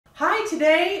Hi,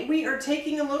 today we are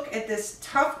taking a look at this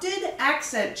tufted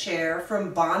accent chair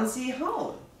from BONZY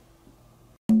Home.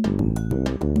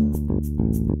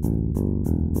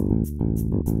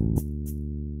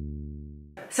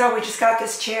 So we just got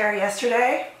this chair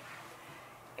yesterday,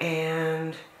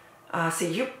 and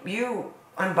see, you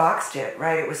unboxed it,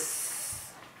 right? It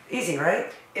was easy,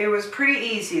 right? It was pretty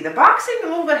easy. The box seemed a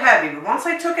little bit heavy, but once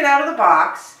I took it out of the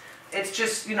box, it's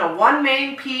just, you know, one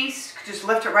main piece. Just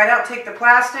lift it right out, take the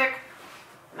plastic,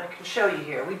 and I can show you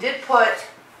here. We did put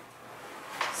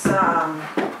some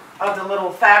of the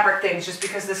little fabric things just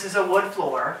because this is a wood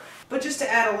floor, but just to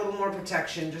add a little more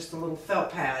protection, just the little felt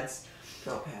pads.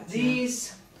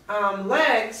 These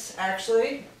legs,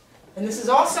 actually, and this is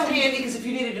also handy because if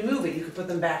you needed to move it, you could put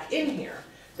them back in here.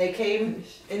 They came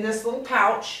in this little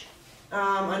pouch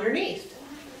underneath.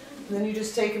 And then you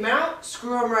just take them out,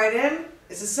 screw them right in.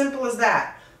 It's as simple as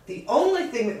that. The only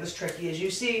thing that was tricky is you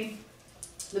see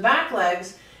the back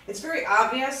legs, it's very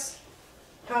obvious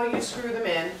how you screw them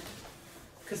in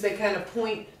because they kind of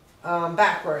point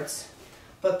backwards.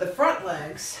 But the front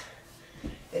legs,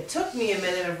 it took me a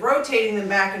minute of rotating them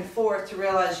back and forth to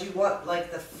realize you want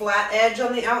like the flat edge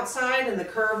on the outside and the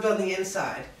curved on the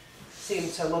inside.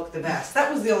 Seemed to look the best.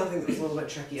 That was the only thing that was a little bit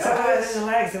tricky. So other than the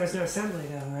legs, there was no assembly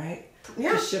though, right?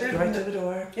 Yeah. Just shipped right to the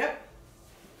door. Yep.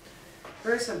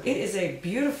 Very simple. It is a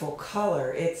beautiful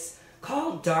color. It's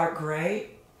called dark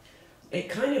gray. It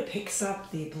kind of picks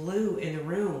up the blue in the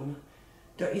room.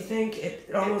 Don't you think?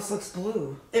 It almost looks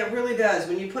blue. It really does.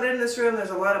 When you put it in this room, there's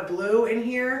a lot of blue in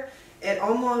here. It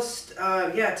almost,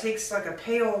 yeah, it takes like a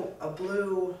pale,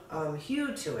 blue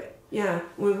hue to it. Yeah,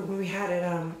 when we had it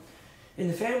in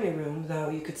the family room, though,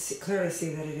 you could clearly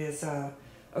see that it is a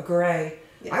gray.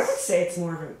 Yes. I would say it's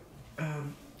more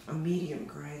of a medium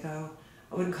gray, though.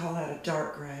 I wouldn't call that a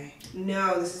dark gray.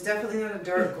 No, this is definitely not a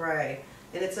dark gray.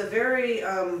 And it's a very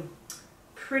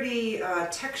pretty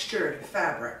textured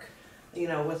fabric, you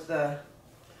know, with the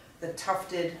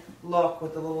tufted look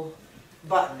with the little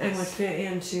buttons. And would fit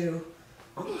into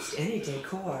almost any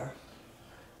decor.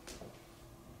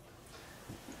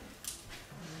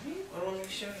 Alright, well, let me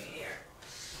show you here.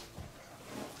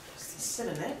 Just to sit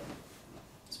in it.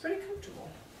 It's pretty comfortable.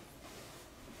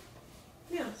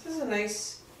 Yeah, this is a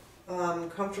nice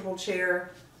comfortable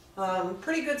chair.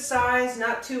 Pretty good size,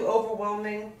 not too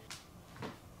overwhelming.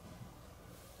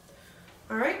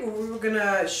 Alright, well, we're going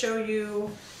to show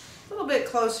you a little bit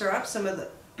closer up some of the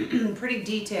pretty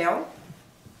detail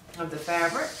of the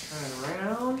fabric. Turn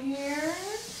around here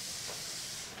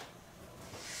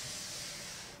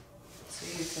so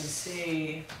you can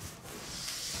see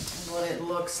what it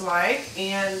looks like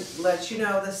and let you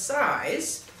know the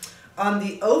size.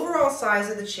 The overall size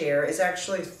of the chair is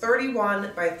actually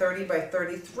 31 by 30 by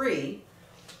 33,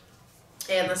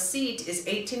 and the seat is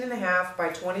 18.5 by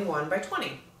 21 by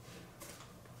 20.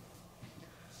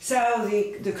 So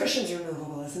the cushion's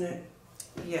removable, isn't it?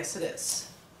 Yes, it is.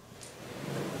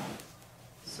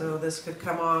 So this could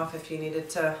come off if you needed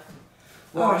to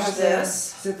wash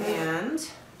this. And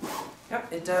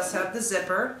yep, it does have the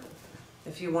zipper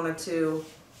if you wanted to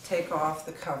take off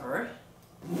the cover.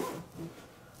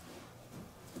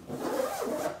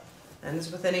 And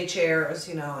as with any chairs,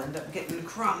 you know, end up getting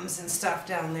crumbs and stuff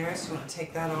down there, so you want to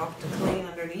take that off to clean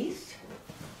underneath.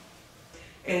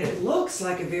 And it looks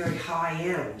like a very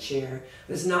high-end chair.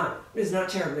 It's not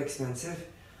terribly expensive.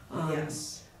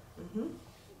 Yes.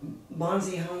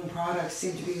 BONZY Home products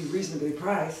seem to be reasonably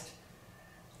priced.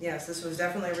 Yes, this was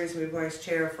definitely a reasonably priced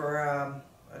chair for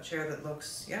a chair that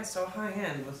looks, yeah, so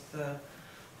high-end with the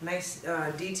nice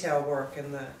detail work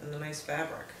and the nice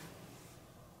fabric.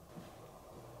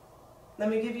 Let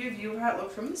me give you a view of how it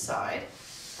looked from the side.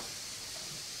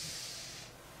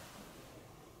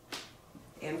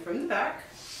 And from the back.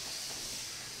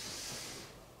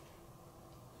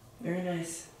 Very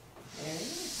nice. Very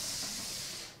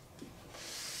nice.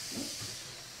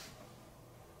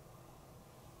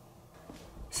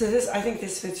 So I think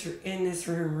this fits in this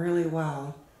room really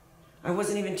well. I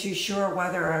wasn't even too sure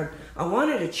whether I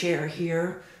wanted a chair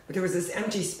here, but there was this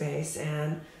empty space,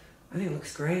 and I think it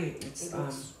looks great. It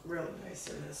looks really nice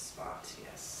in this spot,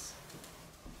 yes.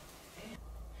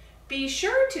 Be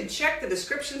sure to check the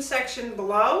description section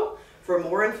below for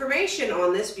more information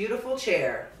on this beautiful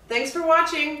chair. Thanks for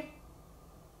watching.